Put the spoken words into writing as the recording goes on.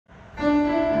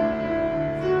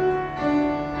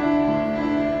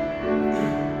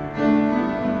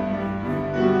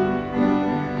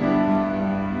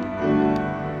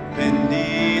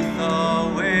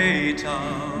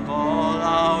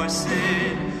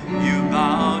You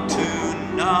bow to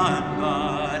none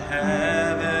but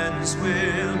heaven's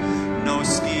will. No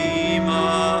scheme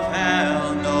of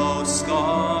hell, no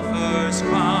scoffer's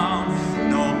crown,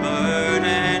 no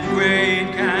burden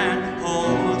great can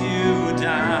hold you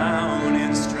down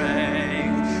in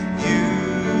strength.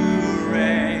 You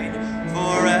reign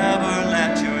forever,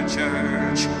 let your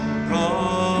church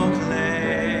proclaim.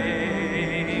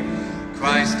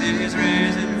 Christ is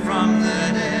risen from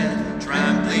the dead,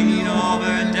 trampling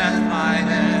over death by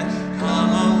death.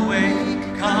 Come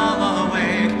awake, come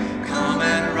awake, come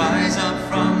and rise up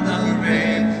from the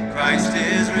grave. Christ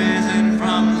is risen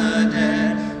from the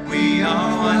dead, we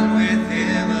are one with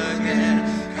him again.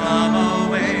 Come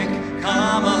awake,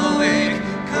 come awake,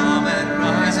 come and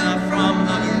rise up from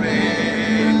the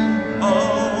grave.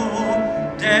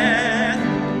 Oh, death,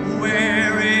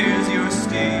 where is your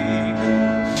sting?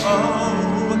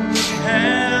 Oh,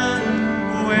 hell,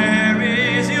 where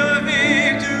is your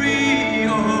victory?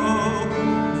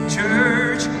 Oh,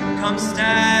 church, come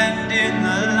stand in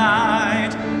the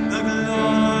light. The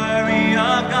glory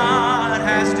of God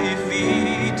has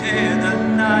defeated the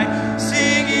night.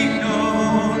 Singing,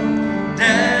 oh,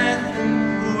 death,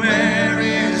 where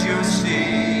is your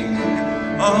sting?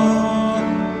 Oh,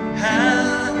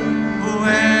 hell,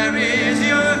 where is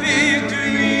your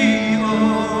victory?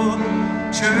 Oh,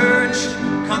 church,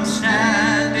 come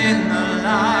stand in the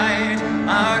light.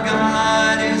 Our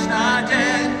God is not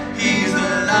dead, he's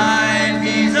alive,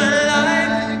 he's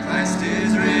alive. Christ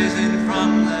is risen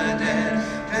from the dead,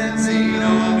 dancing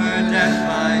over death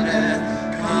by death.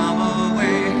 Come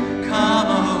awake, come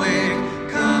awake,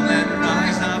 come and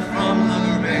rise up from the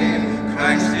grave.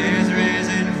 Christ is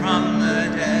risen from the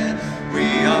dead,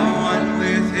 we are one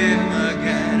with him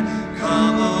again.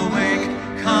 Come awake,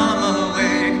 come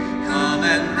awake, come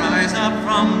and rise up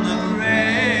from the grave.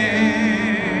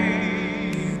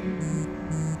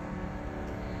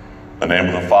 In the name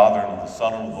of the Father, and of the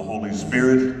Son, and of the Holy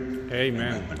Spirit.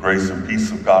 Amen. The grace and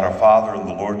peace of God our Father and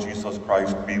the Lord Jesus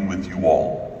Christ be with you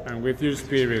all. And with your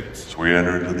spirit. As we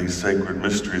enter into these sacred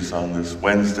mysteries on this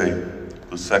Wednesday,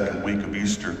 the second week of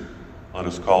Easter, let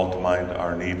us call to mind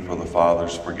our need for the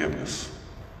Father's forgiveness.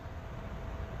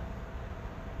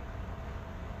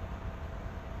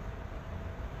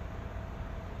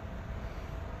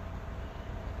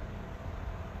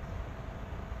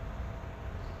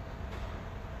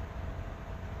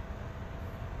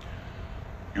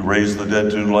 You raise the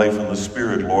dead to new life in the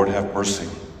Spirit, Lord, have mercy.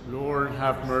 Lord,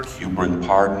 have mercy. You bring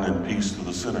pardon and peace to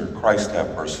the sinner, Christ,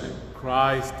 have mercy.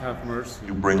 Christ, have mercy.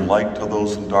 You bring light to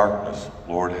those in darkness,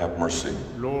 Lord, have mercy.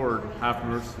 Lord, have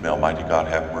mercy. May Almighty God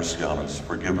have mercy on us,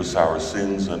 forgive us our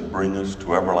sins, and bring us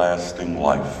to everlasting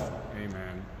life.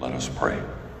 Amen. Let us pray.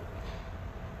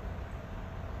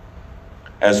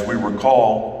 As we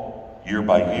recall, year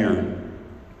by year,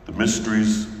 the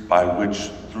mysteries by which,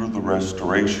 through the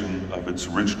restoration of its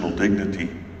original dignity,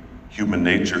 human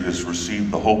nature has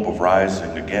received the hope of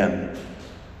rising again,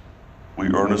 we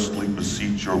earnestly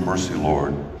beseech your mercy,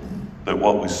 Lord, that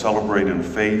what we celebrate in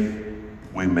faith,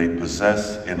 we may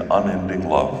possess in unending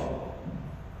love.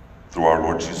 Through our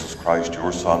Lord Jesus Christ,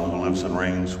 your Son, who lives and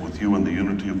reigns with you in the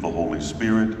unity of the Holy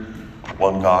Spirit,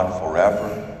 one God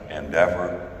forever and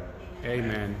ever.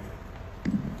 Amen.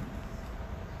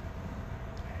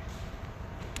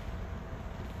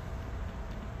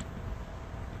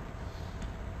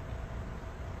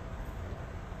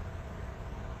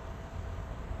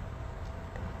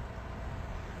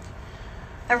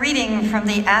 A reading from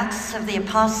the Acts of the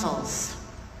Apostles.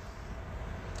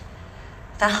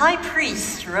 The high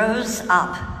priest rose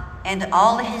up, and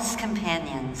all his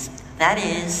companions, that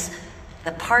is,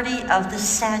 the party of the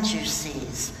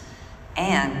Sadducees,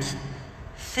 and,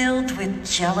 filled with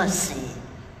jealousy,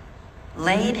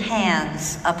 laid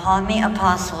hands upon the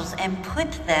apostles and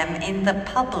put them in the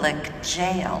public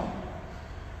jail.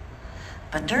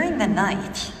 But during the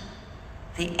night,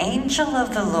 the angel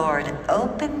of the Lord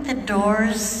opened the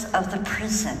doors of the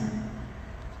prison,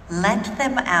 let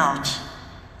them out,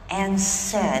 and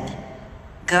said,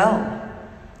 "Go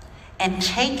and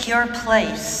take your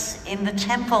place in the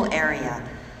temple area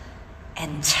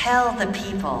and tell the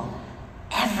people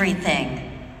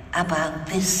everything about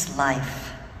this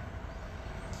life."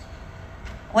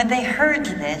 When they heard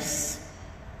this,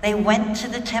 they went to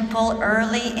the temple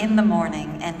early in the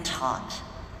morning and taught.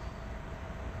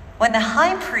 When the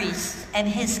high priest and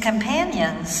his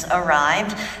companions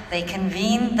arrived, they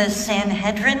convened the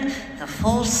Sanhedrin, the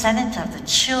full Senate of the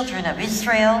children of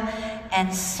Israel,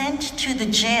 and sent to the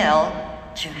jail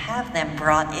to have them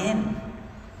brought in.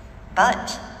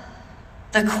 But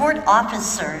the court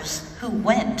officers who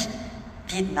went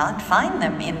did not find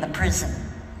them in the prison.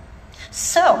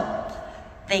 So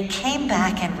they came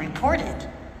back and reported.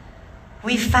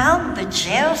 We found the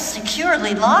jail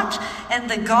securely locked and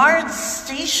the guards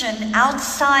stationed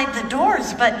outside the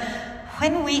doors, but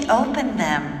when we opened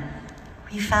them,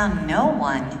 we found no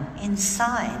one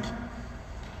inside.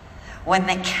 When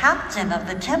the captain of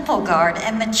the temple guard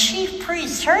and the chief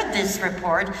priest heard this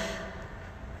report,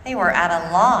 they were at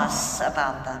a loss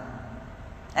about them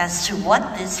as to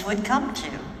what this would come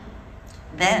to.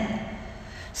 Then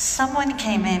someone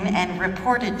came in and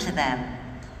reported to them,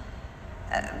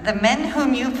 "The men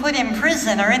whom you put in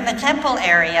prison are in the temple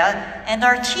area and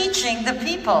are teaching the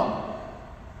people."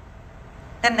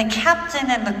 Then the captain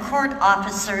and the court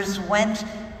officers went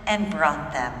and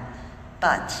brought them,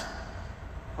 but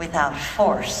without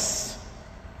force,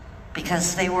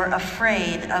 because they were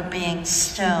afraid of being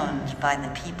stoned by the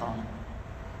people.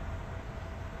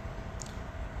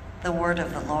 The word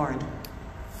of the Lord.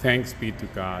 Thanks be to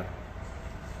God.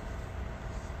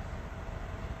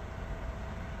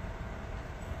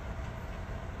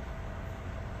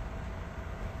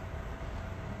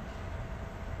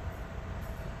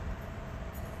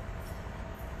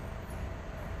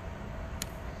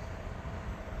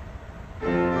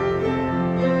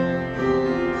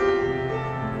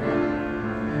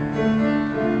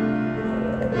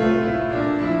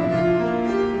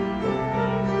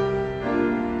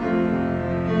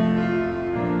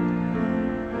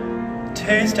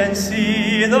 Taste and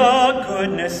see the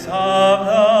goodness of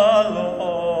the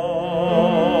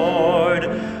Lord.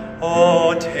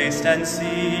 Oh, taste and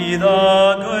see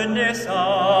the goodness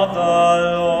of the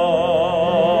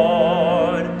Lord.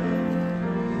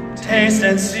 Taste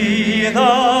and see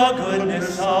the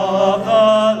goodness of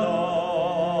the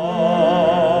Lord.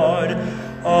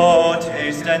 Oh,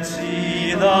 taste and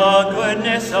see the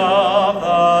goodness of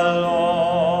the Lord.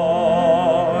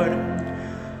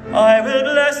 I will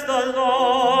bless the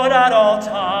Lord at all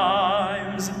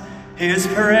times, his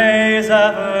praise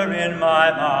ever in my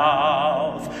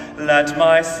mouth. Let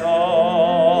my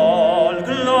soul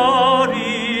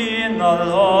glory in the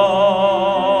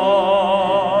Lord.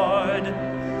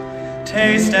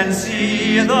 Taste and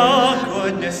see the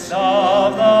goodness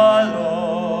of the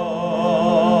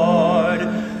Lord.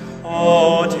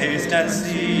 Oh, taste and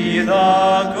see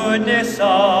the goodness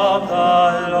of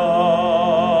the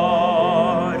Lord.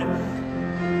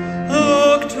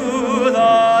 Look to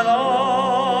the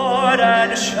Lord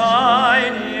and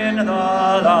shine in the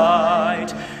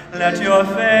light. Let your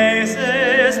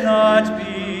faces not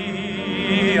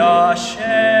be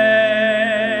ashamed.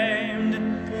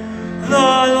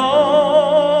 The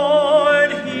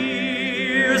Lord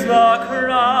hears the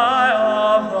cry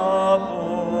of the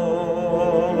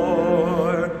poor.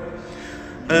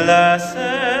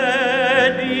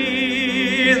 Blessed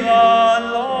be the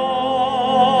Lord.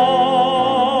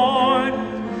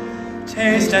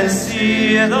 Taste and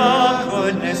see the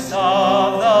goodness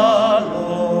of the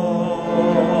Lord.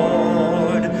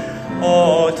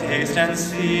 Oh, taste and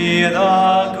see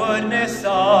the goodness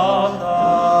of the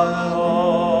Lord.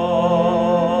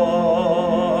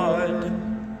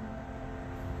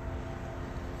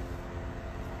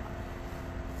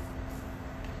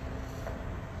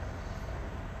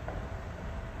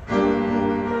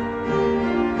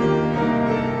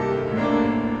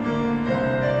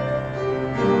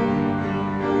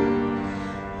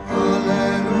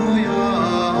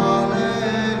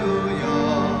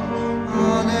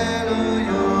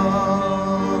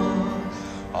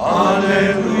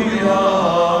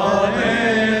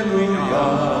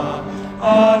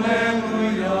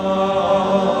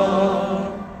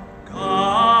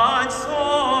 God so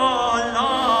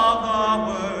loved the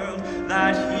world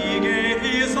that he gave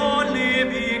his only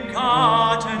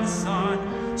begotten Son,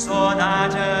 so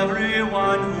that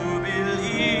everyone who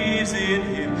believes in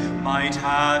him might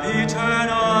have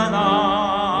eternal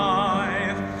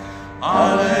life.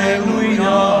 Alleluia,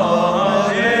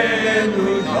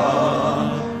 alleluia,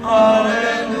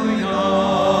 alleluia,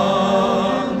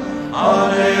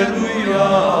 alleluia,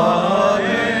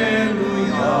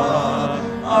 alleluia,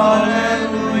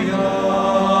 alleluia.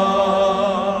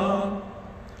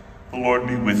 The Lord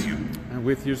be with you. And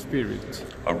with your spirit.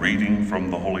 A reading from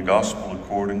the Holy Gospel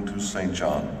according to St.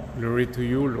 John. Glory to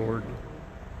you, Lord.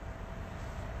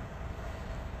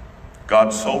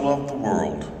 God so loved the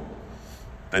world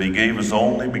that he gave his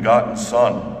only begotten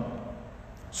Son,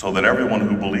 so that everyone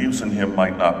who believes in him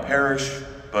might not perish,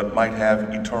 but might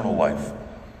have eternal life.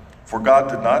 For God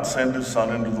did not send his Son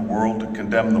into the world to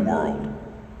condemn the world,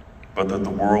 but that the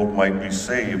world might be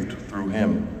saved through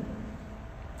him.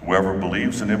 Whoever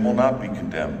believes in him will not be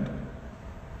condemned,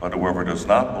 but whoever does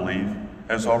not believe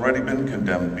has already been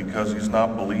condemned, because he's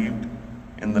not believed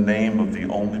in the name of the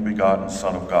only begotten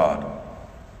Son of God.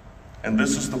 And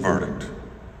this is the verdict,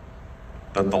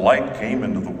 that the light came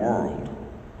into the world,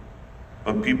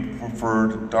 but people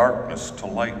preferred darkness to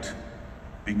light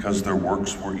because their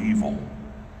works were evil.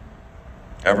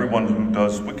 Everyone who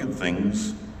does wicked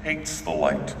things hates the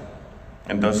light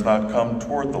and does not come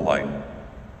toward the light,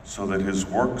 so that his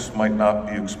works might not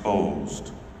be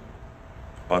exposed.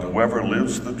 But whoever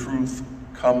lives the truth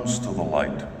comes to the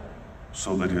light,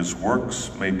 so that his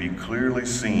works may be clearly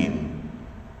seen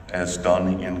as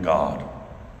done in God.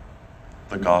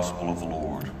 The Gospel of the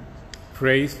Lord.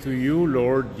 Praise to you,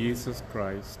 Lord Jesus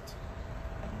Christ.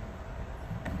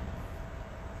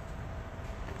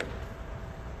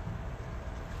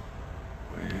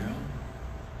 Well,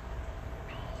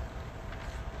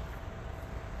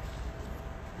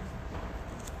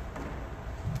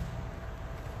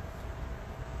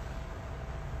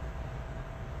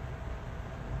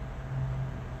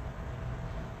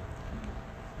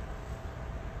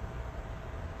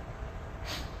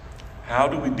 how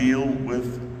do we deal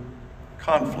with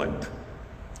conflict?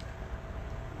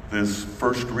 This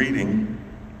first reading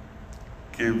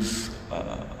gives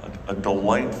a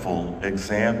delightful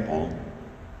example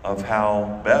of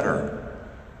how better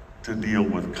to deal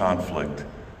with conflict.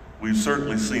 We've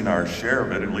certainly seen our share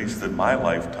of it, at least in my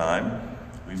lifetime.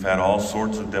 We've had all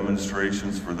sorts of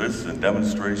demonstrations for this and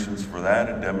demonstrations for that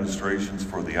and demonstrations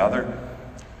for the other.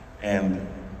 And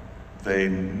they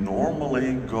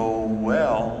normally go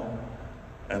well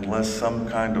unless some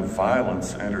kind of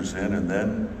violence enters in, and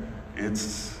then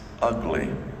it's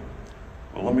ugly.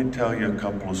 Well, let me tell you a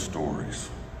couple of stories.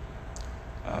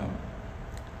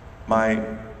 My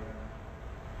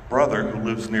brother, who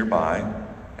lives nearby,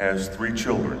 has 3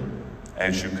 children.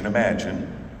 As you can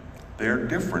imagine, they're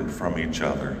different from each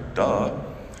other. Duh.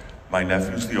 My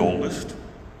nephew's the oldest.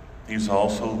 He's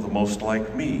also the most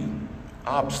like me,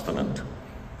 obstinate.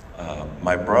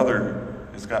 My brother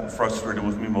has gotten frustrated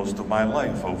with me most of my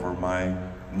life over my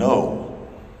no.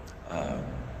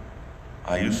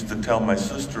 I used to tell my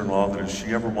sister-in-law that if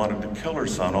she ever wanted to kill her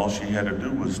son, all she had to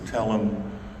do was tell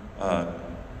him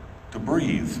to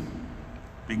breathe,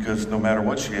 because no matter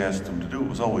what she asked him to do, it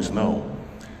was always no.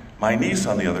 My niece,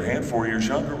 on the other hand, 4 years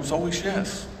younger, was always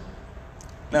yes.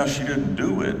 Now, she didn't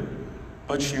do it,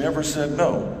 but she never said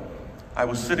no. I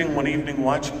was sitting one evening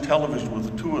watching television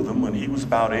with the 2 of them when he was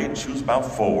about 8 and she was about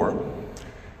 4.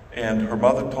 And her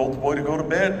mother told the boy to go to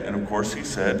bed. And of course he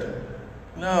said,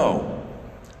 no.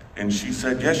 And she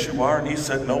said, yes, you are. And he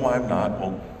said, no, I'm not.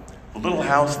 Well, the little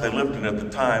house they lived in at the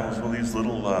time was one of these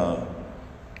little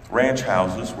ranch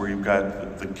houses where you've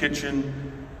got the kitchen,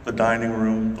 the dining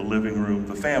room, the living room,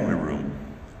 the family room,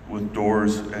 with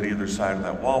doors at either side of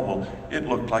that wall. Well, it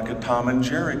looked like a Tom and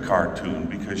Jerry cartoon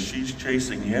because she's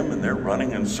chasing him and they're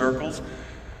running in circles.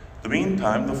 The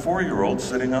meantime, the 4-year-old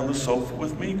sitting on the sofa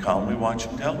with me, calmly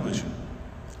watching television.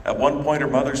 At one point, her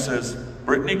mother says,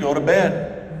 Brittany, go to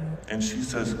bed. And she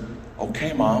says,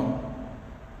 okay, Mom.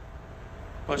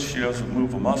 But she doesn't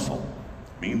move a muscle.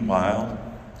 Meanwhile,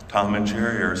 Tom and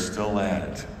Jerry are still at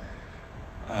it.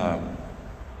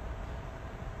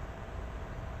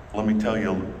 Let me tell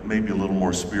you maybe a little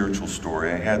more spiritual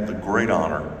story. I had the great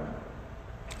honor,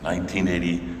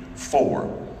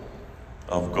 1984,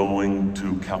 of going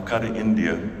to Calcutta,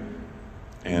 India,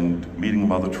 and meeting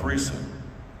Mother Teresa.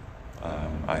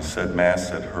 I said Mass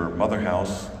at her mother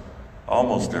house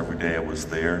almost every day I was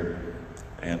there,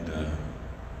 and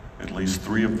at least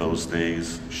 3 of those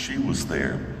days she was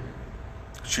there.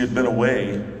 She had been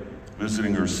away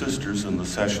visiting her sisters in the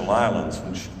Seychelles Islands.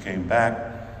 When she came back,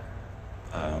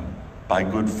 by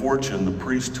good fortune, the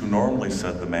priest who normally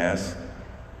said the Mass,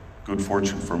 good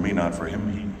fortune for me, not for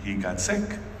him, he got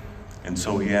sick. And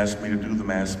so he asked me to do the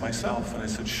Mass myself. And I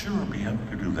said, sure, I'd be happy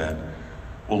to do that.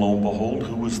 Well, lo and behold,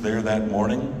 who was there that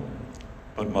morning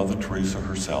but Mother Teresa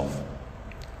herself?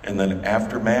 And then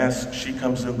after Mass, she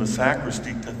comes in the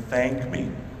sacristy to thank me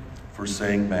for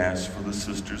saying Mass for the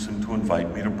sisters and to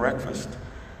invite me to breakfast.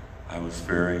 I was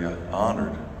very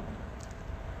honored.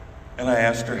 And I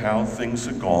asked her how things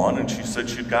had gone, and she said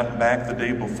she'd gotten back the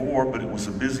day before, but it was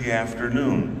a busy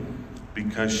afternoon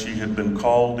because she had been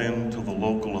called in to the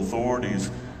local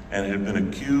authorities and had been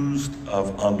accused of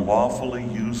unlawfully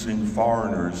using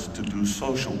foreigners to do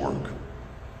social work.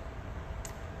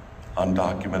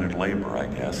 Undocumented labor, I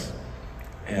guess.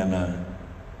 And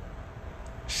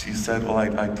she said, well,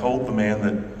 I told the man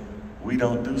that we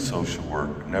don't do social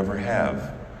work, never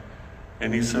have.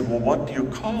 And he said, well, what do you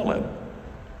call it?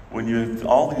 When you have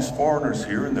all these foreigners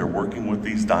here and they're working with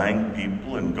these dying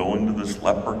people and going to this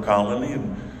leper colony.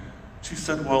 And she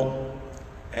said, well,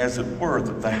 as it were,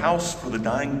 the house for the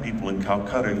dying people in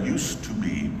Calcutta used to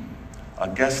be a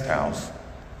guest house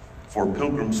for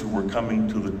pilgrims who were coming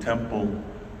to the temple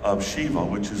of Shiva,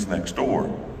 which is next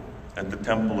door. At the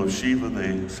temple of Shiva,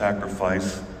 they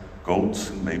sacrifice goats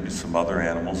and maybe some other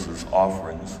animals as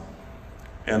offerings.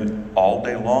 And all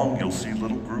day long, you'll see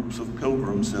little groups of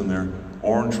pilgrims in their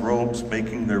orange robes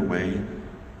making their way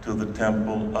to the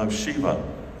temple of Shiva.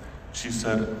 She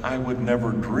said, I would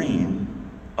never dream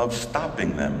of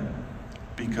stopping them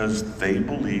because they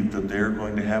believe that they're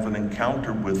going to have an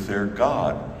encounter with their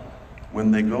God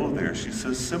when they go there. She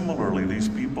says, similarly, these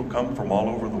people come from all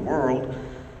over the world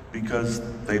because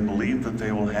they believe that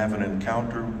they will have an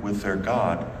encounter with their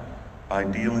God by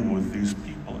dealing with these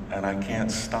people, and I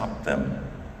can't stop them.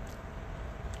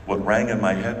 What rang in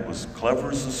my head was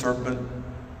clever as a serpent,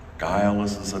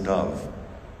 guileless as a dove.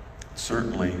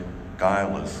 Certainly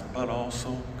guileless, but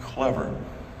also clever.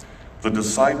 The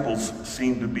disciples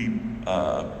seem to be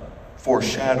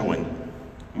foreshadowing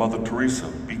Mother Teresa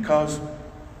because,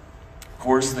 of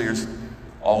course, there's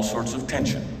all sorts of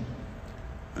tension.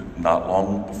 Not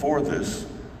long before this,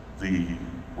 the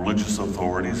religious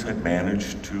authorities had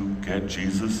managed to get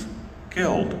Jesus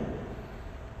killed.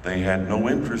 They had no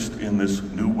interest in this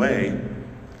new way,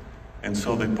 and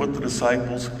so they put the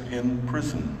disciples in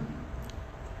prison.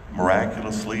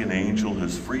 Miraculously, an angel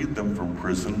has freed them from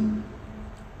prison,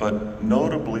 but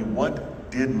notably,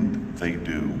 what didn't they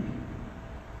do?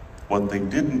 What they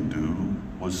didn't do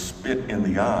was spit in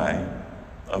the eye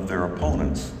of their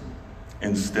opponents.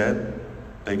 Instead,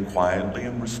 they quietly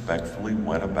and respectfully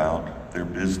went about their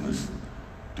business,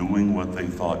 doing what they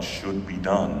thought should be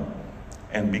done.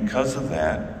 And because of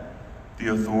that, the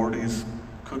authorities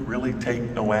could really take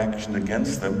no action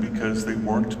against them because they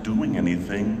weren't doing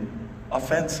anything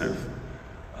offensive.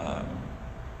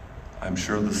 I'm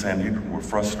sure the Sanhedrin were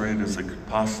frustrated as they could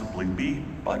possibly be,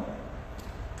 but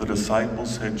the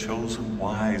disciples had chosen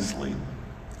wisely,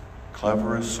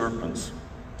 clever as serpents,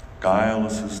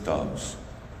 guileless as doves.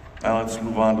 Now let's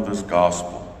move on to this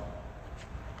gospel.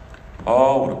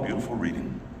 Oh, what a beautiful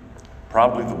reading.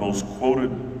 Probably the most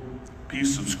quoted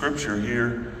piece of scripture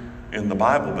here in the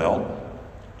Bible Belt.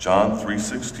 John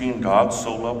 3:16, God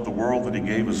so loved the world that he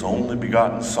gave his only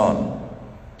begotten Son,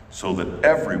 so that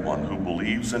everyone who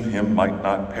believes in him might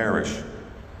not perish,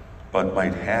 but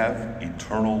might have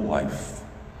eternal life.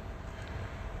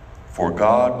 For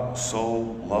God so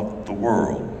loved the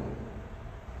world.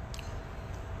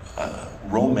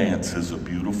 Romance is a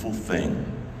beautiful thing.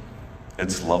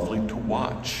 It's lovely to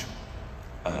watch.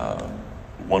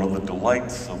 One of the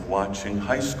delights of watching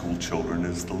high school children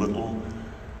is the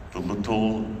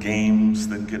little games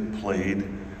that get played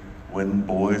when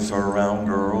boys are around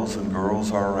girls and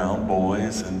girls are around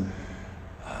boys, and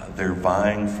they're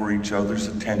vying for each other's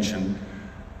attention.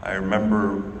 I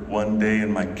remember one day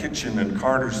in my kitchen in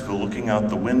Cartersville looking out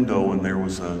the window, and there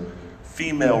was a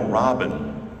female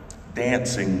robin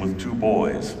dancing with two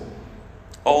boys.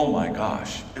 Oh my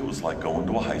gosh, it was like going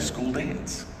to a high school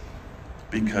dance,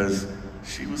 because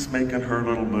she was making her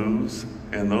little moves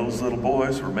and those little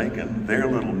boys were making their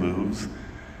little moves.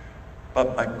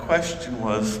 But my question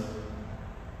was,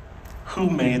 who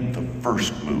made the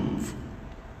first move?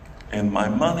 And my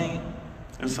money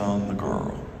is on the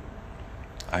girl.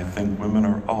 I think women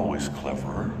are always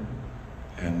cleverer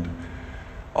and,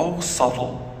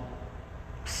 subtle.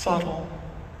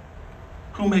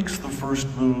 Who makes the first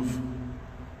move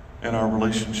in our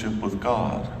relationship with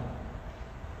God?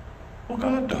 Well,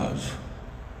 God does.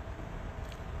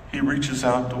 He reaches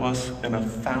out to us in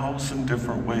 1,000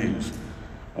 different ways.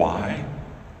 Why?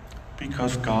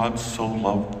 Because God so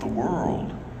loved the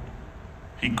world.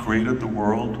 He created the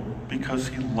world because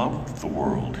he loved the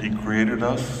world. He created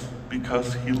us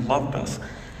because he loved us.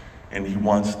 And he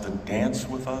wants to dance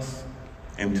with us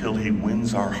until he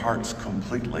wins our hearts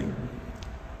completely,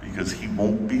 because he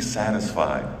won't be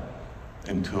satisfied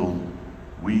until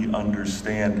we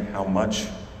understand how much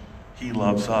he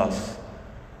loves us,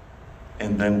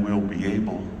 and then we'll be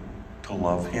able to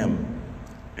love him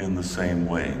in the same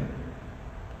way.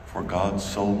 For God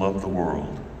so loved the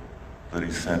world that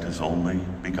he sent his only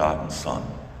begotten Son.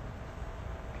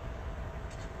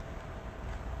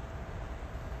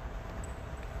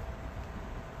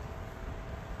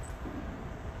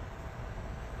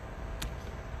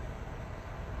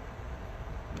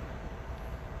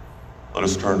 Let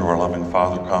us turn to our loving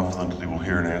Father, confident that he will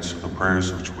hear and answer the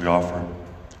prayers which we offer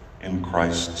in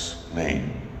Christ's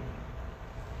name.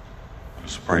 Let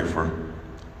us pray for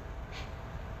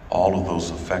all of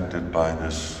those affected by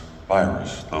this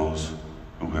virus, those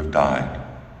who have died,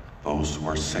 those who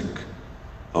are sick,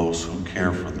 those who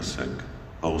care for the sick,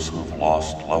 those who have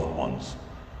lost loved ones,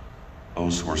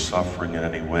 those who are suffering in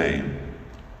any way,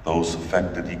 those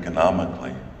affected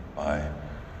economically by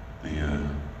the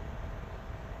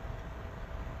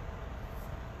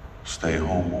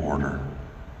stay-home order,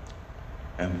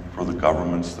 and for the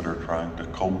governments that are trying to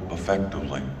cope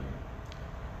effectively,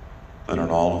 that in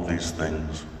all of these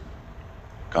things,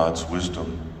 God's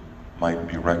wisdom might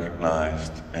be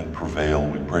recognized and prevail.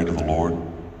 We pray to the Lord.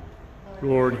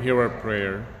 Lord, hear our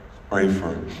prayer. Pray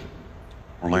for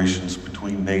relations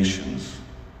between nations.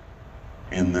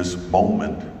 In this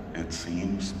moment, it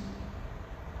seems,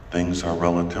 things are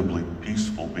relatively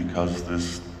peaceful because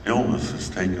this illness has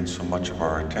taken so much of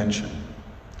our attention.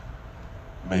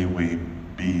 May we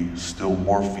be still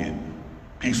more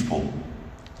peaceful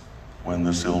when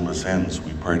this illness ends.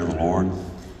 We pray to the Lord.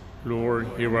 Lord,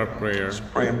 hear our prayer. Let's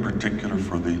pray in particular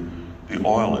for the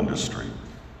oil industry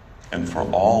and for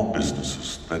all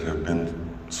businesses that have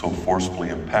been so forcefully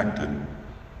impacted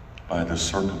by this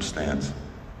circumstance.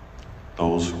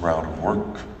 Those who are out of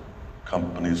work,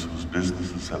 companies whose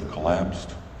businesses have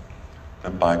collapsed,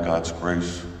 that by God's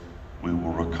grace we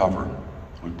will recover.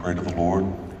 We pray to the Lord.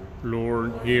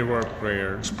 Lord, hear our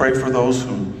prayer. Let's pray for those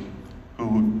who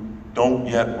don't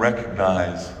yet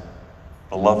recognize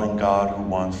the loving God who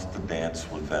wants to dance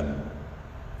with them,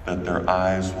 that their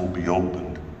eyes will be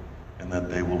opened and that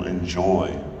they will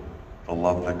enjoy the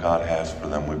love that God has for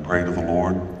them. We pray to the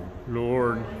Lord.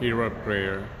 Lord, hear our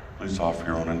prayer. Please offer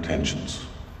your own intentions.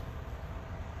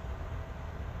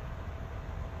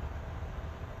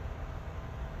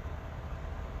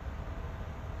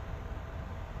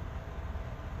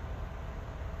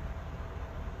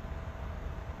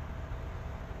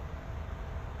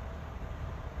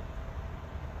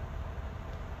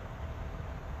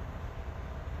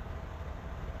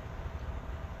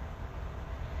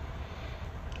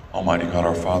 Almighty God,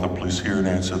 our Father, please hear and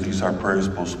answer these our prayers,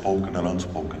 both spoken and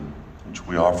unspoken, which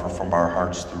we offer from our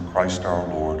hearts through Christ our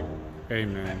Lord.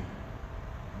 Amen.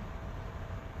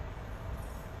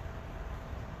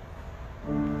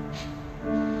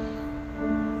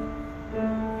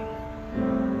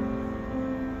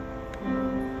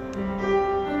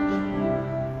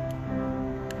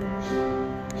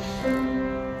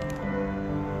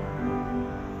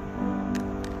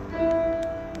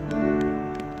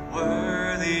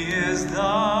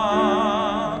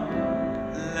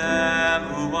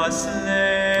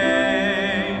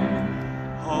 Slain,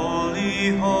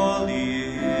 holy,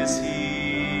 holy is he.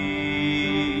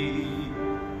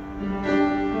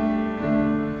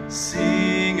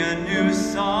 Sing a new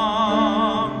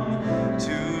song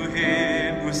to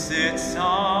him who sits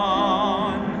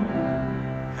on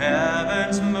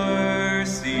heaven's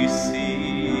mercy seat.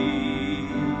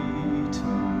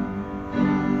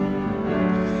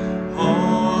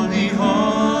 Holy,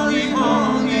 holy,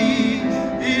 holy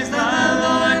is the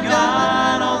Lord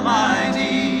God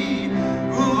Almighty,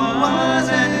 who was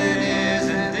and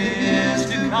is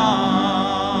to come.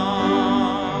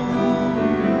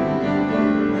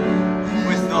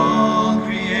 With all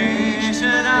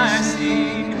creation I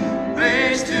sing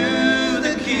praise to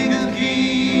the King of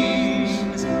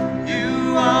Kings.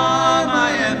 You are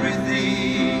my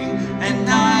everything, and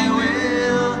I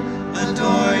will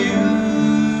adore you.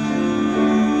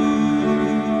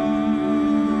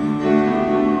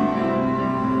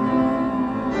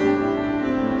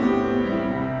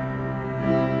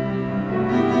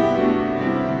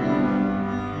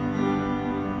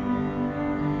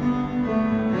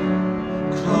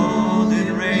 Clothed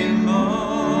in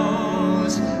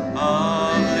rainbows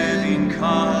of living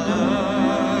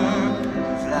color,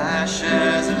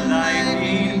 flashes of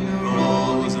lightning,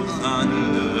 rolls of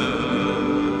thunder.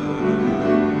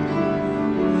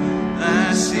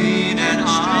 Blessing and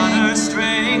honor,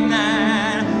 strength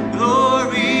and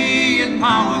glory and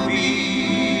power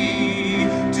be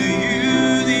to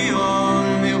you, the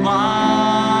only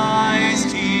wise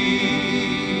King.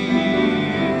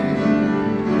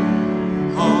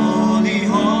 Holy,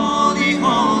 holy,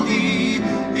 holy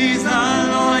is the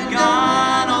Lord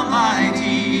God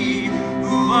Almighty,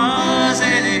 who was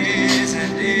and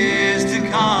is to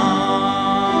come.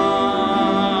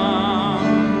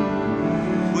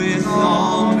 With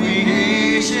all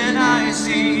creation I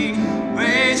sing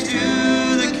praise to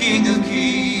the King of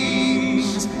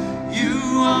Kings.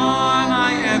 You are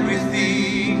my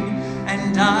everything,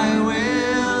 and I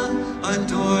will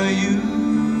adore you.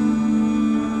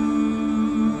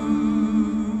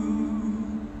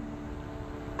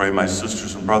 Pray, my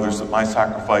sisters and brothers, that my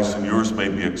sacrifice and yours may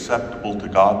be acceptable to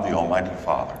God, the Almighty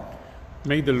Father.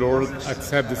 May the Lord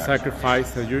accept the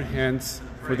sacrifice at your hands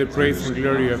for the praise and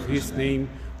glory of his name,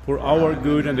 for our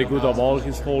good and the good of all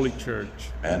his holy church.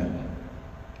 Amen.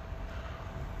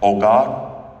 O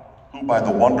God, who by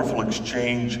the wonderful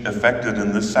exchange effected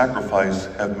in this sacrifice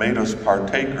have made us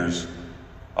partakers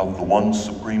of the one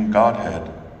supreme Godhead,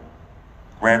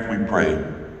 grant, we pray,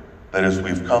 that as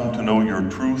we've come to know your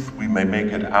truth, we may make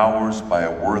it ours by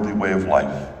a worthy way of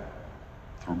life.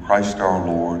 Through Christ our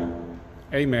Lord.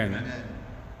 Amen. Amen.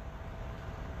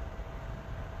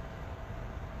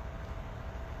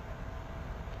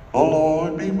 The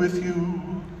Lord be with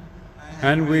you.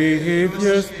 And with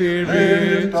your spirit,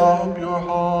 Lift up your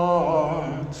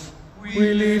hearts.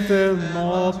 we lift them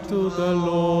up to the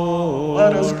Lord.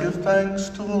 Let us give thanks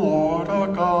to the Lord our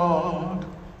God.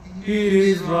 It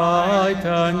is right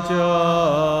and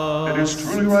just. It is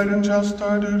truly right and just,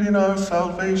 our duty and our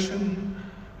salvation,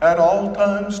 at all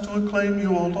times to acclaim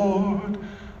you, O Lord,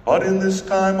 but in this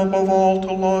time above all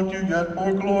to laud you yet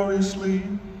more gloriously,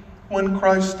 when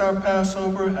Christ our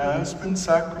Passover has been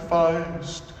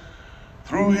sacrificed.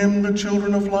 Through him the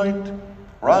children of light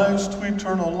rise to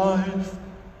eternal life,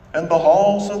 and the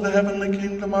halls of the heavenly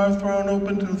kingdom are thrown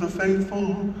open to the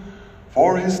faithful.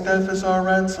 For his death is our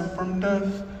ransom from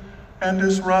death, and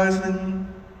his rising,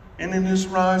 and in his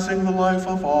rising the life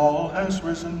of all has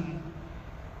risen.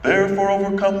 Therefore,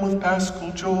 overcome with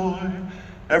paschal joy,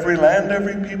 every land,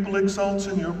 every people exults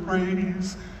in your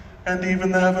praise, and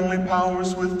even the heavenly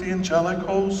powers with the angelic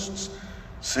hosts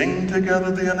sing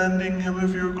together the unending hymn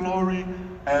of your glory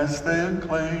as they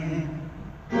acclaim.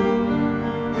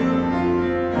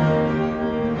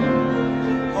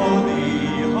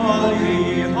 Holy,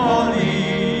 holy,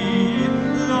 holy,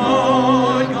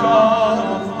 Lord God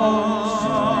of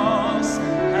hosts,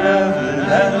 heaven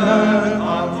and earth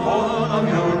are full of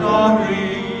your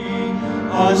glory.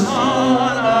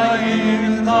 Hosanna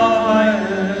in the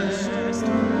highest.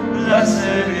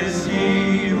 Blessed is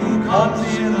he who comes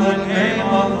in the name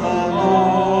of the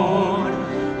Lord.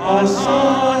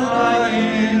 Hosanna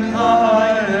in the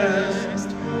highest.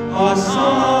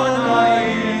 Hosanna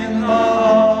in the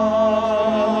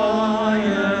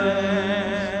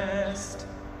highest.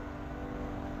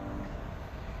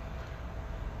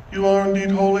 You are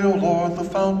indeed holy, O Lord, the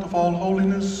fount of all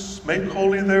holiness. Make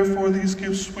holy, therefore, these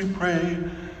gifts, we pray,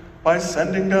 by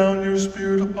sending down your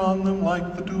Spirit upon them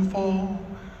like the dewfall,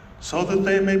 so that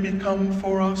they may become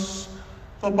for us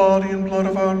the body and blood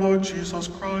of our Lord Jesus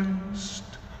Christ.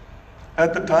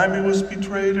 At the time he was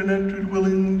betrayed and entered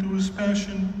willingly into his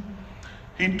passion,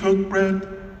 he took bread,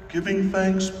 giving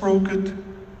thanks, broke it,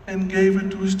 and gave it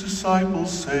to his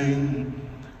disciples, saying,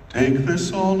 "Take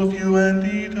this, all of you, and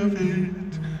eat of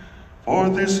it, for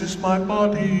this is my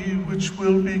body, which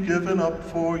will be given up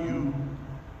for you."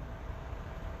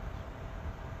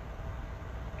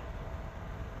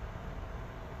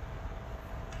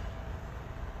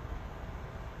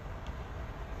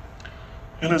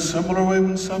 In a similar way,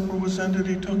 when supper was ended,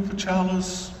 he took the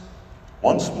chalice.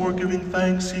 Once more giving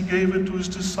thanks, he gave it to his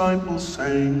disciples,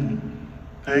 saying,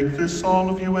 "Take this, all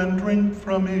of you, and drink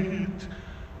from it,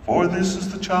 for this is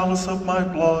the chalice of my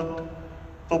blood,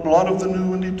 the blood of the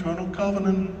new and eternal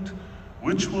covenant,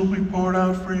 which will be poured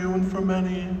out for you and for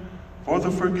many for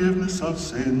the forgiveness of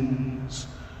sins.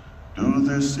 Do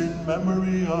this in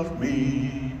memory of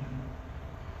me."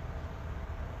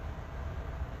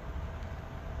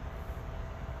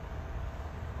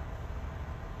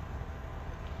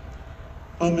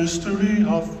 The mystery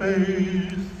of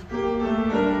faith.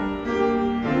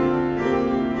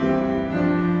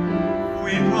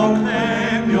 We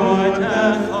proclaim your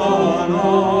death, O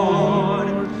Lord,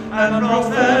 and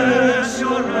profess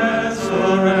your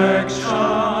resurrection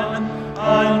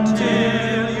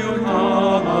until you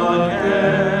come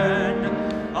again,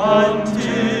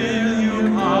 until you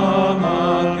come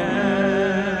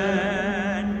again.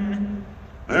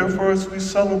 Therefore, as we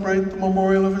celebrate the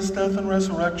memorial of his death and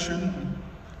resurrection,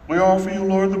 we offer you,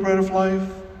 Lord, the bread of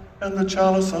life and the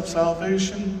chalice of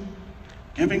salvation,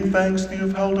 giving thanks that you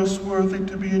have held us worthy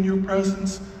to be in your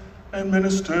presence and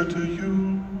minister to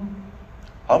you.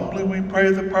 Humbly we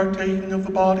pray that, partaking of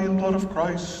the body and blood of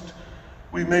Christ,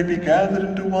 we may be gathered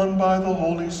into one by the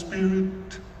Holy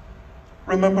Spirit.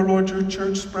 Remember, Lord, your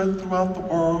church spread throughout the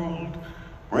world.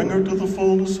 Bring her to the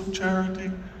fullness of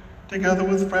charity, together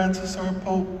with Francis, our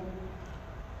Pope,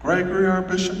 Gregory, our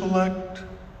Bishop-elect,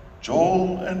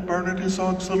 Joel and Bernard, his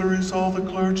auxiliaries, all the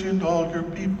clergy, and all your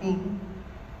people.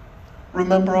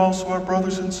 Remember also our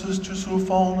brothers and sisters who have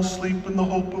fallen asleep in the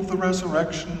hope of the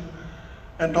resurrection,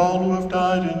 and all who have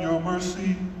died in your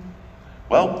mercy.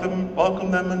 Welcome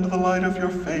them into the light of your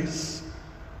face.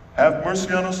 Have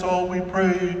mercy on us all, we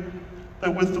pray,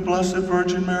 that with the Blessed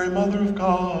Virgin Mary, Mother of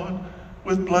God,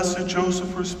 with blessed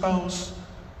Joseph, her spouse,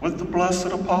 with the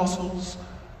blessed apostles,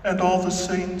 and all the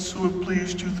saints who have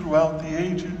pleased you throughout the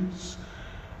ages,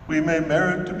 we may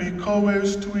merit to be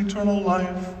co-heirs to eternal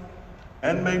life,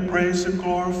 and may praise and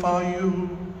glorify you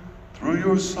through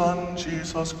your Son,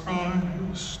 Jesus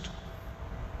Christ.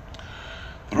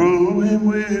 Through him,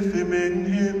 with him, in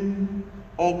him,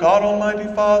 O God, Almighty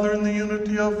Father, in the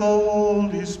unity of the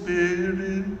Holy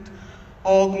Spirit,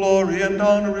 all glory and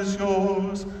honor is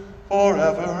yours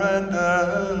forever and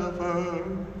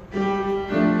ever.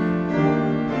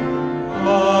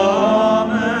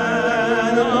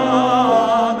 Amen,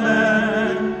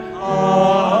 amen, amen, amen,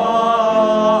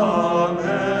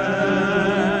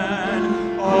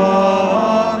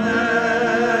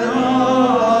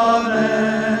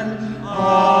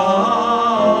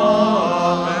 amen,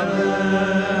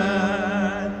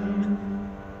 amen.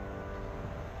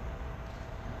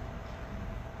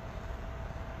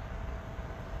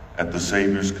 At the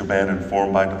Savior's command,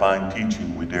 informed by divine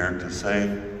teaching, we dare to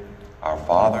say, Our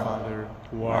Father,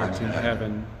 who art in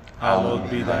heaven, hallowed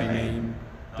be thy name.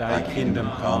 Thy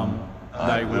kingdom come,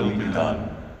 thy will be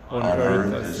done, on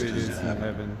earth as it is in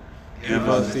heaven. Give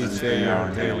us this day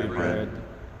our daily bread,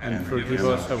 and forgive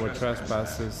us our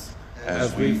trespasses,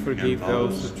 as we forgive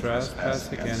those who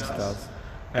trespass against us.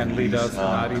 And lead us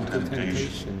not into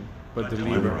temptation, but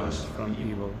deliver us from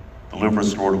evil. Deliver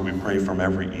us, Lord, we pray, from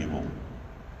every evil.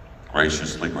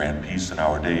 Graciously grant peace in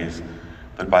our days,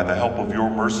 that by the help of your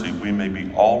mercy we may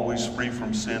be always free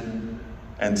from sin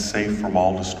and safe from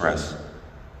all distress,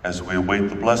 as we await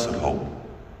the blessed hope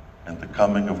and the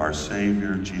coming of our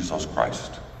Savior, Jesus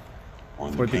Christ.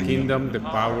 For the kingdom, the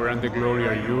power, and the glory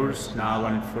are yours, now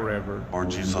and forever. Lord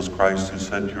Jesus Christ, who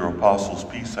said to your apostles,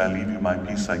 Peace I leave you, my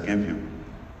peace I give you,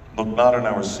 look not on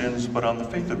our sins, but on the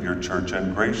faith of your church,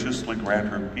 and graciously grant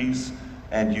her peace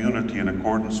and unity in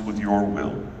accordance with your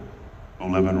will,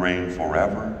 who live and reign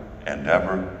forever and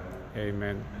ever.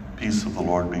 Amen. Peace of the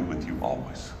Lord be with you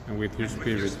always. And with your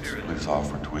spirit. Please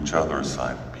offer to each other a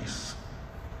sign of peace.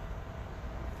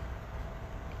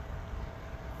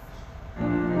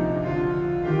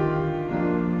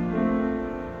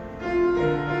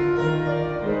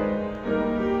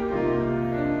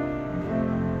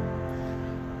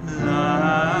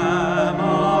 Lamb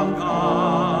of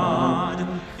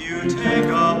God, you take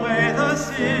away the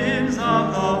sins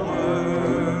of the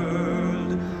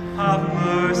world. Have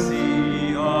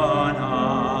mercy on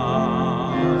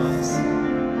us.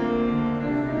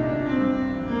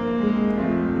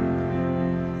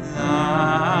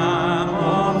 Lamb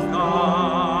of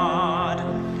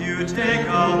God, you take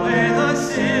away the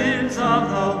sins of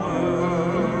the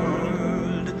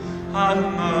world.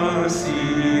 Have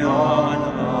mercy on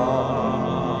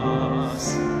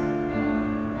us.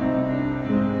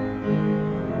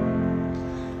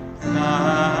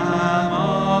 Lamb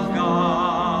of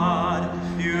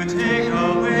God, you take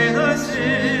away the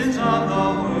sins of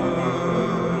the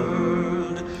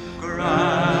world.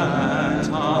 Grant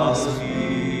us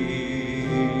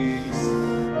peace.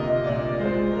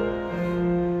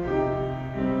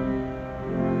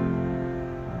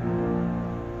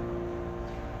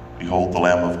 Behold the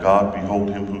Lamb of God, behold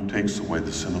him who takes away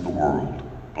the sin of the world.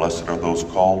 Blessed are those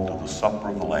called to the supper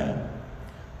of the Lamb.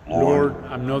 Lord,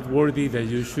 I'm not worthy that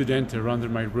you should enter under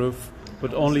my roof,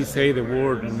 but only say the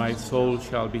word, and my soul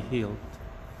shall be healed.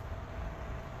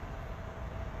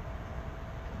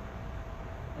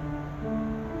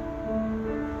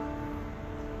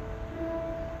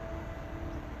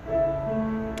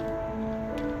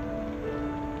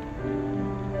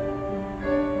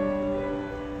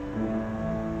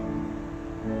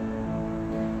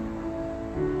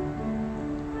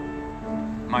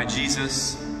 My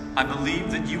Jesus, I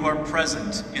believe that you are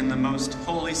present in the most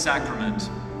holy sacrament.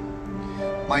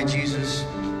 My Jesus,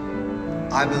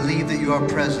 I believe that you are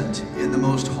present in the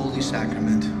most holy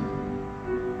sacrament.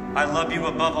 I love you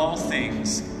above all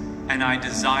things, and I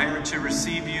desire to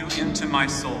receive you into my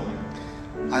soul.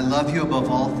 I love you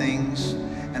above all things,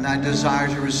 and I desire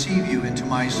to receive you into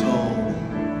my soul.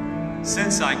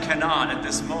 Since I cannot at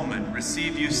this moment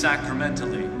receive you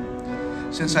sacramentally,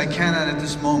 Since I cannot at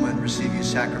this moment receive you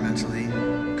sacramentally,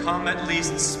 come at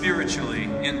least spiritually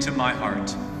into my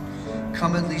heart.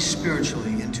 come at least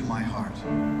spiritually into my heart.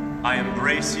 I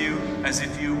embrace you as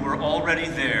if you were already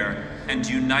there and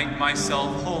unite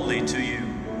myself wholly to you.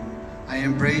 I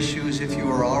embrace you as if you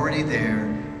are already there,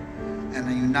 and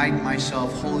I unite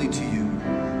myself wholly to you.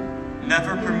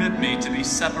 Never permit me to be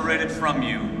separated from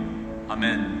you.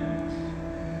 Amen.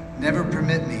 Never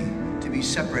permit me to be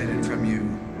separated from you.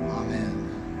 Amen.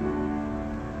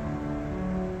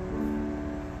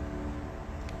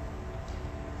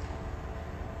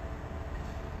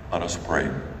 Let us pray.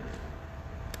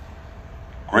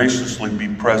 Graciously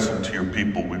be present to your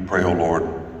people, we pray, O Lord,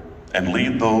 and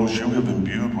lead those you have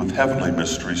imbued with heavenly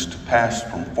mysteries to pass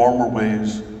from former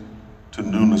ways to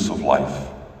newness of life.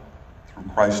 Through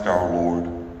Christ our Lord.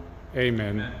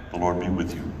 Amen. The Lord be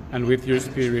with you. And with your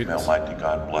spirit. May Almighty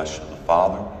God bless you, the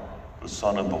Father, the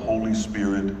Son, and the Holy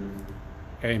Spirit.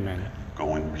 Amen.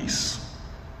 Go in peace.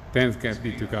 Thanks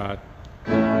be to God.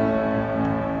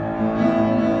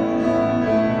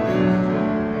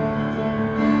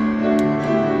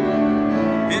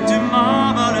 Into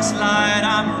marvelous light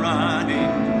I'm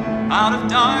running, out of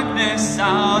darkness,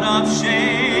 out of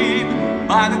shame.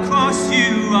 By the cross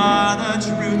you are the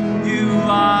truth, you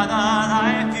are the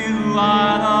life, you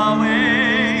are the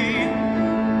way.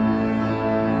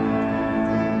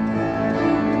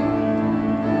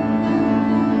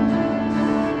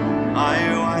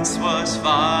 I once was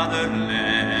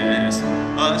fatherless,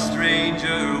 a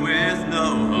stranger with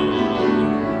no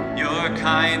hope. Your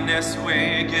kindness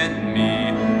wakened me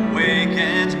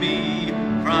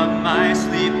from my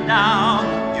sleep now.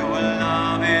 Your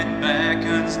love, it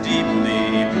beckons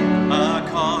deeply, a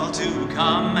call to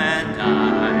come and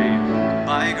die.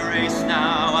 By grace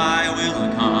now I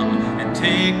will come and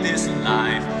take this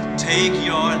life, take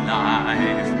your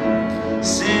life.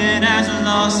 Sin has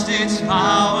lost its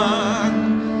power,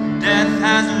 death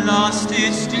has lost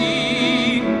its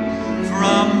sting.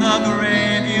 From the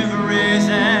grave you've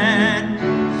risen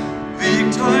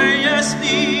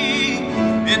victoriously.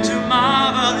 Into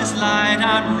marvelous light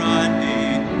I'm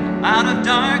running, out of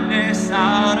darkness,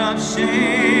 out of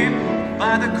shame.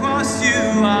 By the cross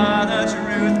you are the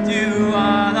truth, you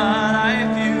are the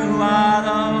life, you are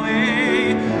the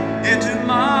way. Into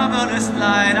marvelous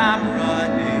light I'm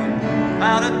running,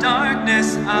 out of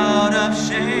darkness, out of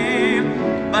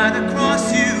shame. By the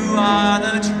cross you are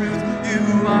the truth,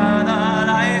 you are the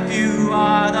life, you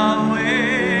are the way.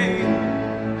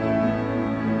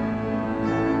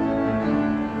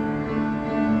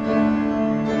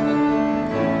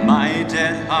 My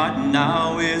dead heart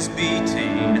now is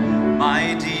beating,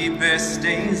 my deepest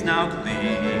stains now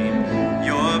clean.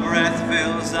 Your breath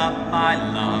fills up my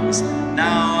lungs,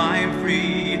 now I'm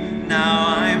free, now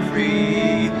I'm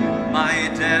free. My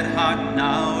dead heart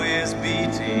now is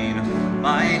beating,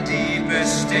 my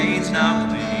deepest stains now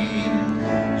clean.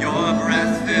 Your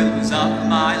breath fills up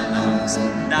my lungs,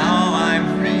 now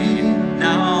I'm free,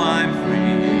 now I'm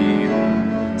free.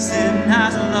 Sin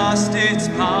has lost its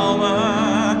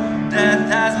power, death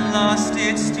has lost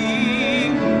its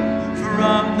sting.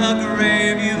 From the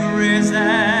grave you've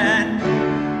risen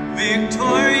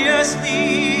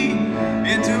victoriously.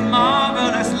 Into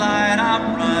marvelous light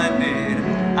I'm running,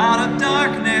 out of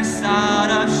darkness, out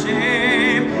of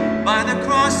shame. By the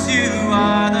cross you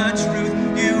are the truth,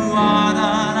 you are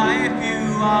the life, you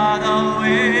are the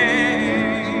way.